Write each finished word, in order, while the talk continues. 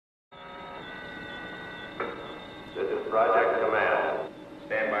This is Project Command.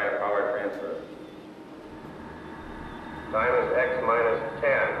 Stand by to power transfer. Time is X minus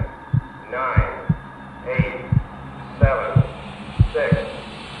 10, 9, 8, 7, 6,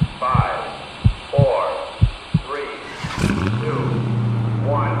 5, 4, 3, 2,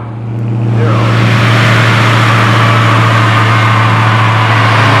 1, 0.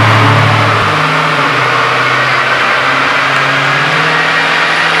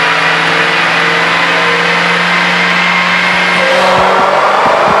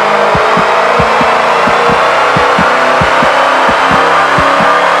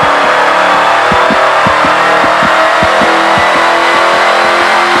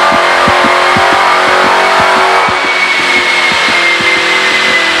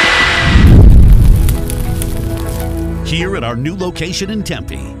 Here at our new location in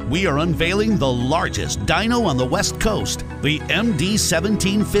Tempe, we are unveiling the largest dyno on the West Coast, the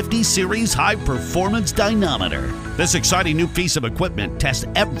MD-1750 series high-performance dynamometer. This exciting new piece of equipment tests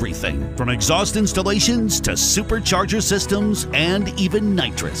everything from exhaust installations to supercharger systems and even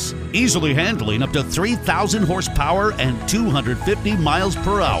nitrous, easily handling up to 3,000 horsepower and 250 miles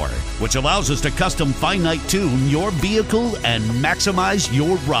per hour, which allows us to custom finite tune your vehicle and maximize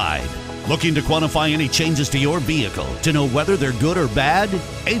your ride. Looking to quantify any changes to your vehicle to know whether they're good or bad?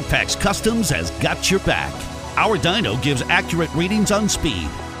 Apex Customs has got your back. Our dyno gives accurate readings on speed,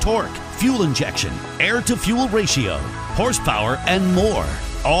 torque, fuel injection, air-to-fuel ratio, horsepower, and more,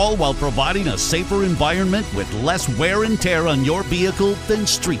 all while providing a safer environment with less wear and tear on your vehicle than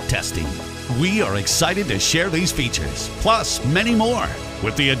street testing. We are excited to share these features, plus many more,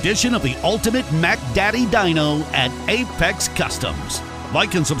 with the addition of the ultimate Mac Daddy dyno at Apex Customs.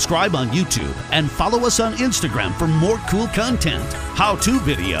 Like and subscribe on YouTube and follow us on Instagram for more cool content, how-to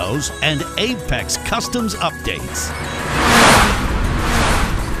videos, and Apex Customs updates.